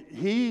public.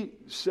 He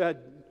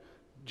said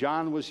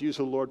John was used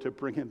of the Lord to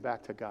bring him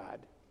back to God.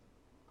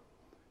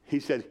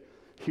 He said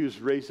he was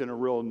raised in a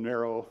real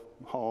narrow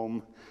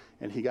home,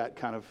 and he got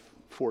kind of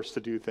forced to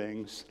do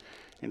things,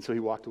 and so he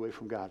walked away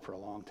from God for a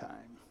long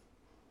time.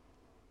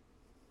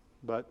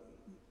 But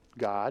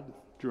God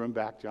drew him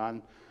back.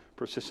 John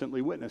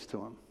persistently witnessed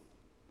to him.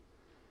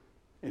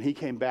 And he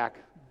came back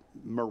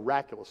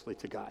miraculously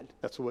to God.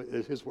 That's what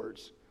his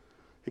words.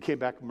 He came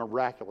back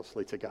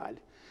miraculously to God.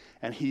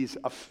 And he's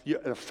an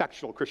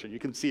affectional Christian. You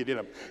can see it in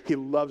him. He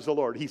loves the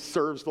Lord. He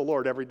serves the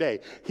Lord every day.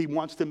 He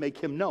wants to make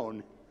him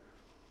known.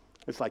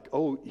 It's like,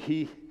 oh,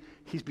 he's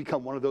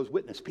become one of those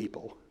witness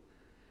people.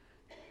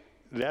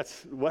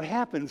 That's what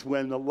happens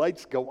when the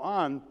lights go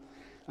on.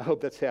 I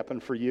hope that's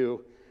happened for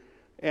you.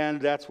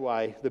 And that's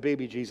why the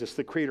baby Jesus,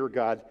 the creator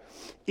God,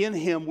 in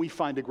him we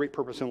find a great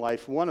purpose in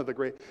life.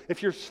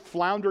 If you're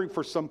floundering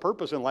for some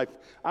purpose in life,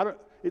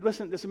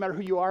 listen, it doesn't matter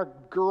who you are,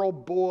 girl,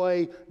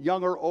 boy,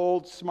 young or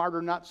old, smart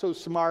or not so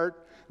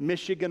smart,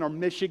 Michigan or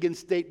Michigan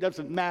State,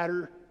 doesn't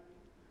matter.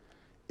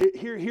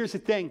 Here's the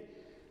thing.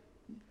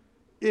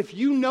 If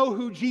you know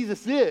who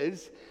Jesus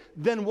is,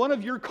 then one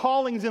of your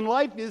callings in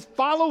life is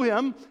follow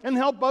him and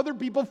help other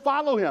people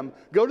follow him.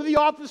 Go to the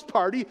office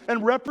party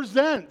and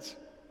represent.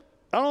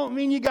 I don't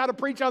mean you got to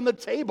preach on the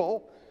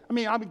table.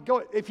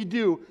 Go, if you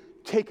do,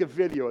 take a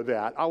video of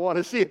that. I want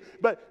to see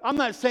it. But I'm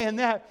not saying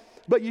that.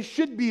 But you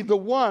should be the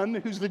one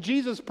who's the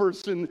Jesus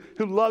person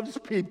who loves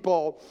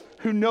people,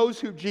 who knows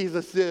who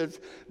Jesus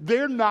is.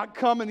 They're not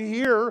coming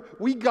here.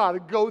 We got to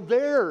go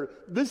there.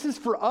 This is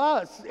for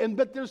us.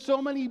 But there's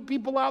so many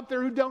people out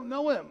there who don't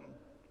know him.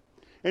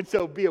 And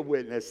so be a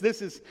witness.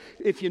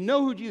 If you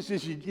know who Jesus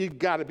is, you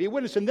got to be a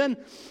witness. And then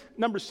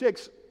number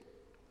six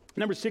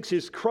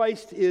is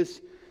Christ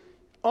is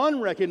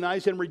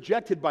unrecognized and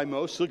rejected by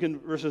most. Look in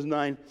verses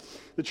 9.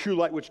 The true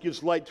light which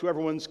gives light to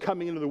everyone's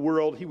coming into the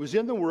world. He was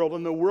in the world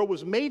and the world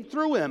was made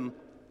through him.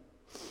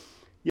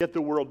 Yet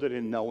the world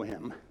didn't know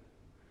him.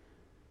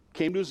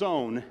 Came to his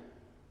own,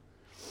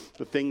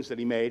 the things that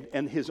he made,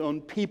 and his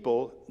own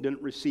people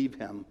didn't receive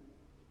him.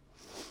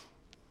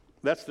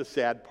 That's the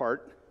sad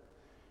part.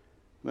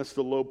 That's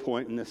the low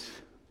point in this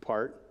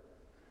part.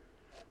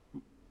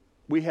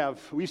 We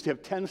used to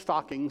have 10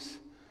 stockings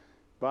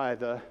by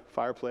the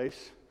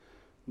fireplace.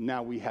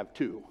 Now we have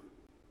 2.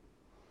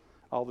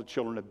 All the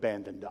children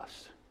abandoned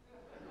us.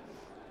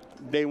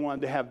 They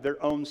wanted to have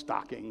their own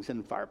stockings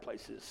and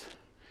fireplaces.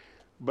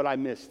 But I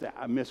miss that.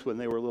 I miss when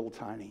they were little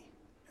tiny.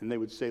 And they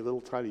would say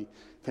little tiny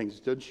things.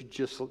 Don't you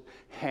just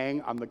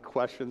hang on the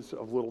questions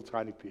of little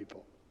tiny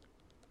people?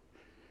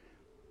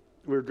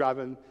 We were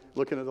driving,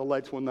 looking at the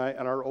lights one night,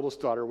 and our oldest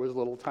daughter was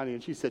little tiny.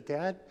 And she said,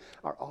 Dad,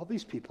 are all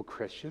these people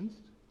Christians?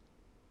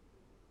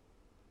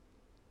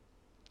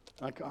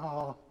 Like,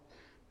 oh,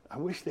 I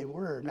wish they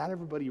were. Not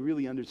everybody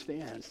really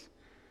understands.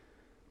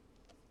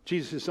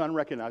 Jesus is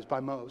unrecognized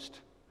by most.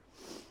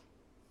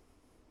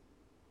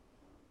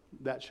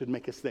 That should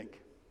make us think.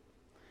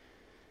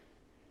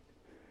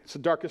 It's the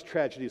darkest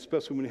tragedy,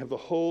 especially when you have the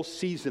whole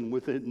season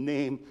with a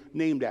name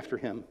named after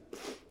him.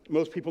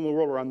 Most people in the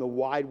world are on the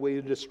wide way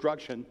to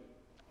destruction.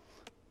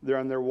 They're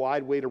on their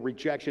wide way to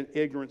rejection,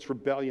 ignorance,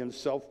 rebellion,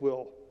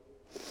 self-will.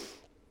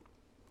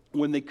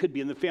 When they could be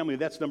in the family.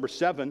 That's number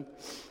 7.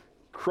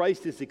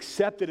 Christ is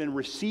accepted and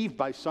received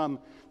by some.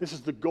 This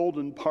is the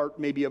golden part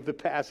maybe of the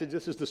passage.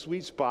 This is the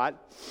sweet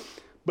spot.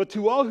 But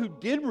to all who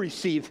did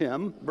receive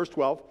him, verse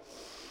 12,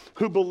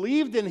 who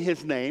believed in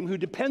his name, who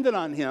depended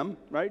on him,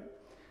 right?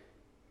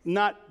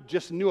 Not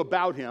just knew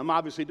about him.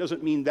 Obviously, it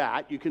doesn't mean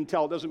that. You can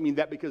tell it doesn't mean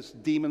that because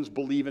demons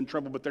believe in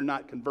trouble, but they're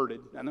not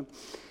converted.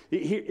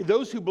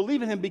 Those who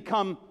believe in him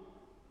become,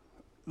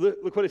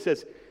 look what it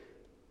says,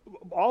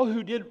 all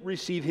who did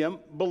receive him,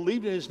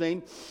 believed in his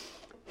name,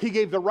 he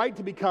gave the right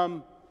to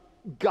become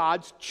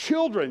God's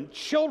children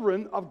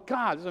of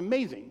God. It's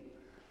amazing.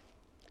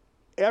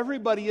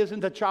 Everybody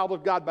isn't a child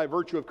of God by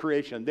virtue of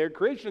creation. They're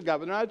creation of God,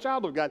 but they're not a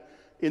child of God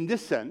in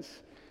this sense.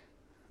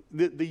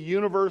 The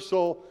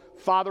universal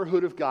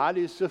fatherhood of God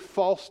is a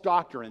false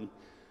doctrine.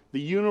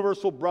 The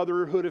universal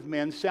brotherhood of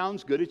man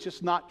sounds good. It's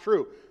just not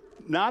true.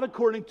 Not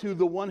according to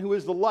the one who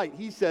is the light.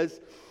 He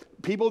says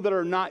people that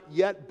are not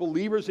yet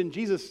believers in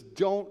Jesus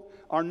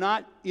are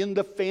not in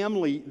the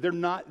family.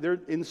 They're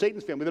in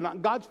Satan's family. They're not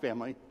in God's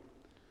family.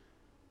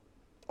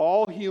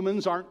 All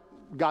humans aren't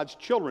God's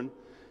children.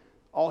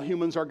 All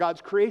humans are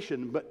God's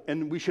creation,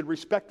 and we should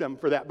respect them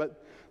for that.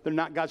 But they're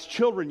not God's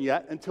children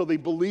yet until they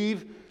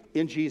believe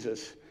in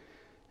Jesus.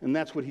 And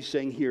that's what he's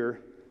saying here.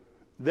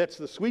 That's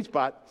the sweet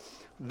spot,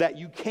 that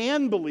you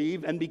can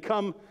believe and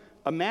become,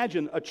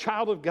 imagine, a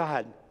child of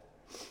God.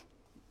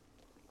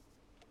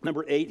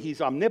 Number 8,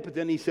 he's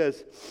omnipotent. He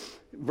says,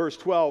 verse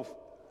 12,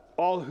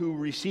 all who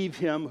receive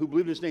him, who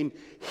believe in his name,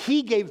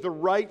 he gave the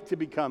right to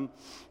become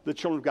the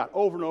children of God.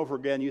 Over and over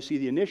again, you see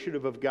the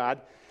initiative of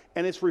God,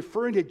 and it's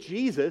referring to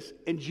Jesus,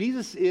 and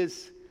Jesus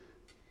is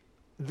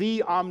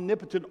the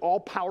omnipotent,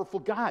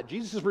 all-powerful God.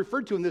 Jesus is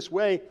referred to in this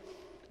way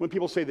when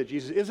people say that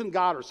Jesus isn't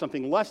God or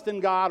something less than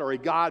God or a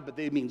God, but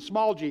they mean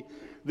small g.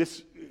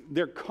 This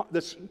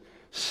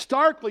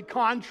starkly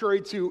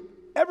contrary to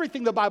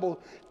everything the Bible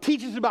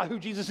teaches about who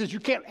Jesus is. You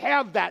can't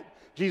have that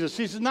Jesus.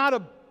 He's not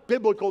a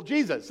biblical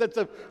Jesus. That's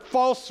a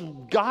false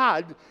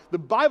God. The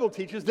Bible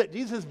teaches that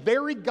Jesus is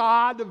very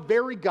God,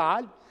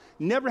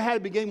 never had a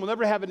beginning, will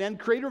never have an end,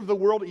 creator of the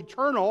world,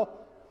 eternal.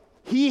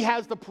 He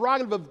has the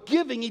prerogative of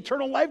giving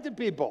eternal life to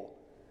people.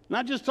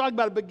 Not just talking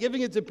about it, but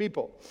giving it to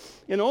people.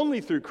 And only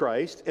through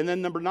Christ. And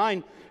then number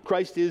 9,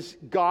 Christ is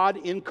God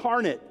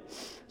incarnate.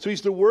 So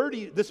he's the Word.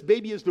 This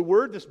baby is the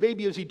Word. This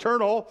baby is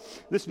eternal.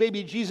 This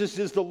baby, Jesus,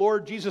 is the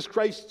Lord Jesus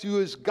Christ, who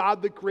is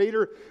God the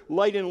Creator,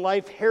 light and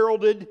life,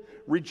 heralded,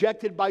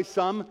 rejected by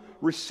some,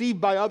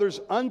 received by others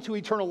unto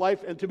eternal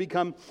life and to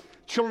become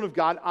children of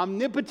God.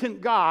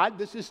 Omnipotent God.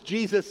 This is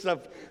Jesus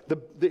of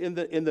in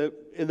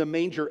the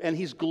manger, and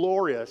he's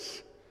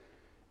glorious.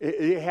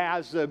 It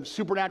has a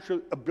supernatural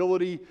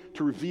ability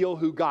to reveal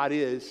who God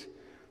is,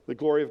 the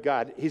glory of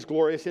God. He's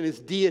glorious in his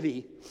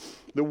deity.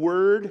 The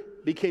Word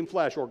became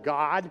flesh, or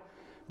God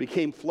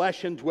became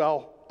flesh and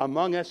dwell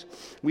among us.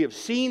 We have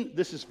seen,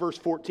 this is verse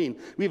 14,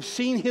 we have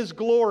seen his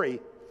glory,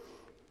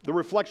 the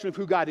reflection of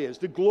who God is.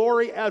 The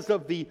glory as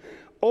of the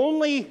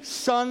only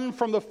Son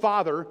from the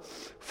Father,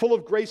 full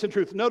of grace and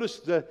truth. Notice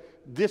the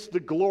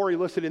glory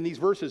listed in these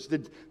verses,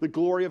 the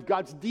glory of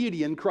God's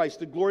deity in Christ,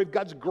 the glory of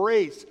God's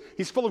grace.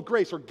 He's full of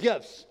grace, or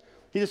gifts.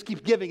 He just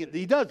keeps giving it.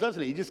 He does,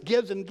 doesn't he? He just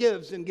gives and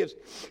gives and gives.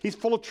 He's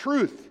full of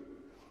truth.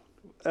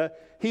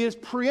 He is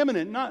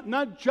preeminent,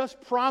 not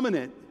just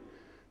prominent,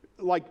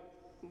 like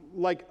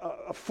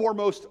a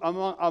foremost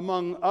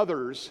among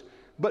others,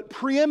 but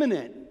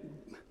preeminent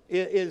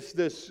is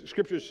the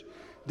Scriptures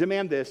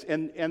demand this,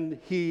 and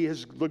he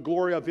is the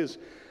glory of his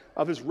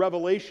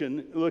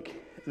revelation. Look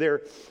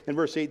there in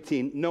verse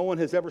 18. No one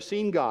has ever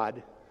seen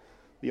God,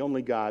 the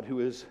only God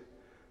who is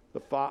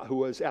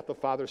at the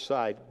Father's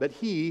side, but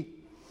he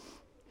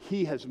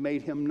has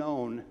made him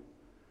known.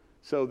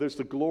 So there's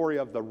the glory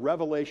of the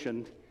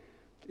revelation.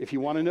 If you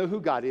want to know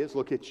who God is,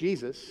 look at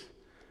Jesus,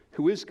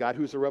 who is God,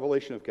 who is the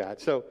revelation of God.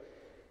 So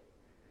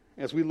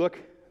as we look,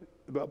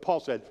 Paul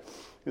said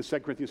in 2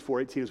 Corinthians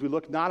 4:18, as we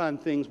look not on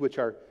things which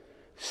are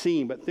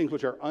seen, but things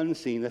which are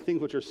unseen. The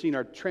things which are seen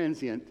are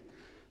transient.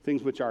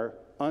 Things which are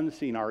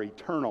unseen are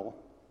eternal.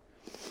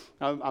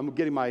 I'm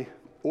getting my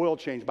oil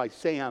changed by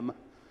Sam.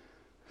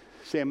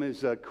 Sam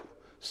is a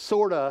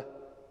sort of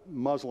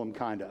Muslim,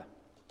 kind of.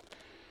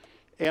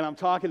 And I'm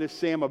talking to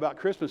Sam about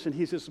Christmas, and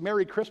he says,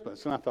 Merry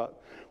Christmas. And I thought,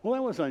 well,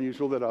 that was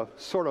unusual that a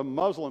sort of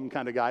Muslim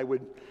kind of guy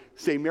would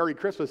say Merry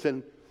Christmas.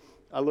 And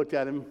I looked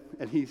at him,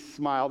 and he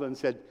smiled and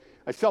said,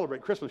 I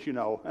celebrate Christmas, you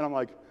know. And I'm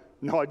like,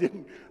 no, I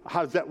didn't.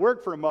 How does that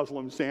work for a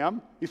Muslim,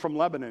 Sam? He's from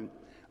Lebanon.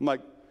 I'm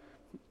like,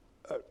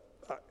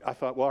 I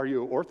thought, well, are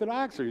you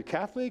Orthodox? Are you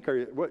Catholic? Are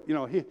you what? You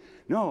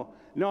know,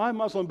 no, I'm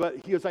Muslim. But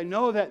he goes, I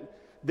know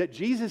that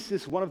Jesus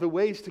is one of the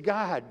ways to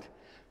God.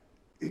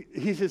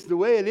 He says, the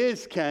way it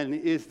is, Ken,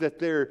 is that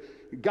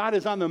God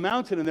is on the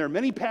mountain, and there are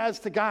many paths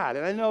to God.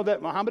 And I know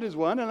that Muhammad is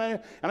one,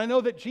 and I know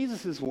that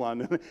Jesus is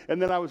one.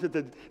 And then I was at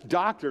the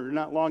doctor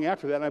not long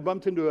after that, and I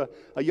bumped into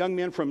a young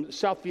man from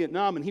South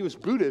Vietnam, and he was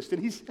Buddhist,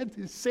 and he said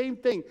the same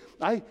thing.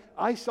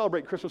 I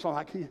celebrate Christmas. I'm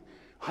like,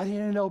 I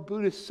didn't know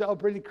Buddhists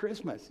celebrated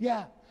Christmas.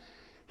 Yeah.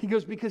 He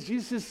goes, because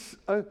Jesus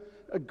is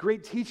a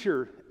great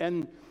teacher,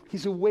 and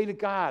he's a way to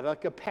God,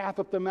 like a path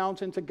up the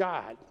mountain to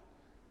God.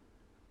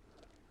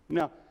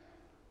 Now,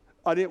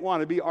 I didn't want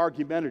to be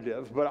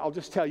argumentative, but I'll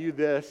just tell you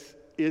this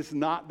is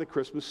not the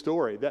Christmas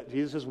story, that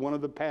Jesus is one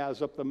of the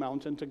paths up the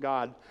mountain to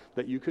God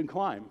that you can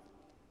climb.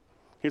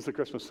 Here's the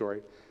Christmas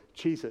story.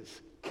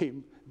 Jesus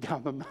came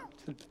down the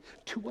mountain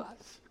to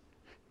us.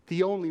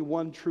 The only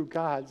one true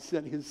God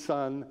sent his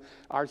Son,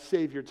 our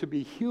Savior, to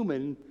be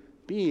human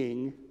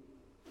being,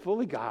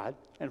 fully God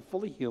and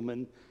fully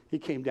human. He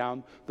came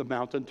down the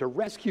mountain to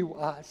rescue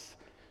us.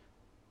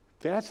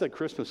 That's the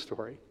Christmas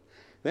story.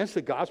 That's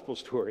the gospel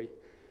story.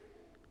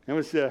 I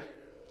was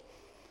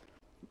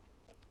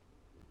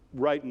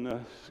writing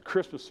a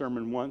Christmas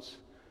sermon once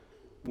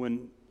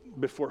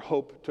before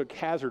Hope took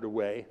Hazard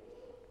away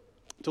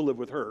to live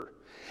with her,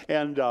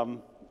 and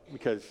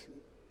because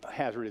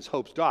Hazard is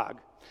Hope's dog.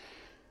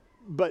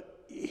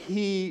 But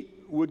he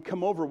would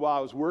come over while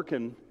I was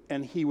working,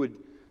 and he would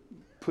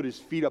put his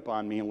feet up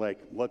on me and like,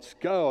 let's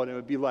go. And it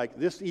would be like,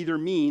 this either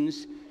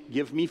means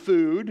give me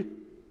food,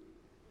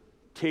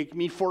 take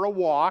me for a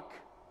walk,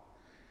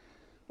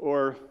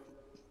 or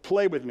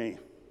play with me.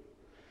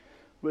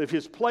 But if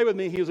he's play with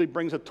me, he usually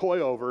brings a toy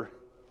over.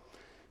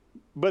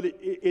 But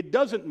it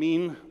doesn't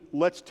mean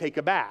let's take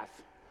a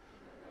bath.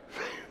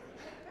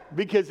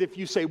 Because if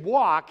you say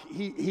walk,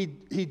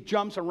 he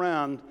jumps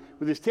around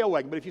with his tail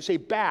wagging. But if you say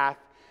bath,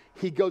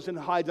 he goes and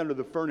hides under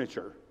the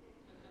furniture.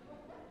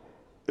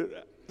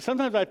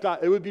 Sometimes I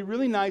thought it would be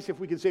really nice if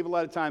we could save a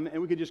lot of time and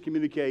we could just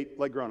communicate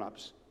like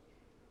grown-ups.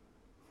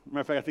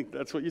 Matter of fact, I think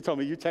that's what you told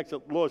me.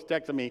 Lois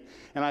texted me,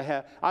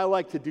 and I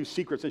like to do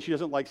secrets, and she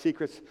doesn't like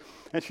secrets.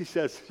 And she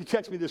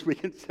texts me this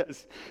week and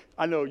says,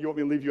 I know you want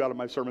me to leave you out of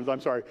my sermons, I'm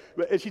sorry.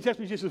 And she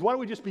texts me, she says, why don't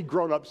we just be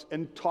grown-ups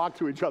and talk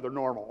to each other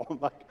normal? I'm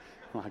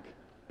like,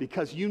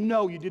 because you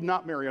did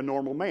not marry a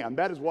normal man.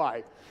 That is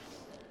why.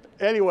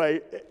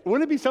 Anyway,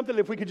 wouldn't it be something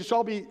if we could just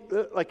all be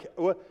like,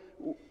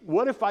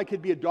 what if I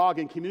could be a dog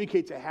and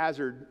communicate to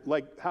Hazard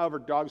like however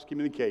dogs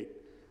communicate?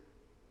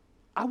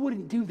 I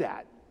wouldn't do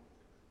that.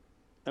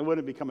 I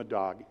wouldn't become a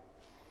dog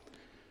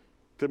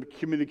to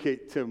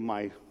communicate to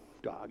my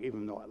dog,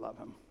 even though I love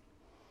him.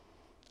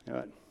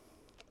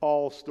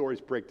 All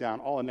stories break down,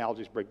 all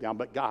analogies break down,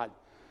 but God,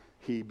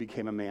 he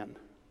became a man.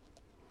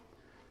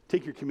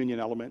 Take your communion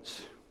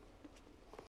elements.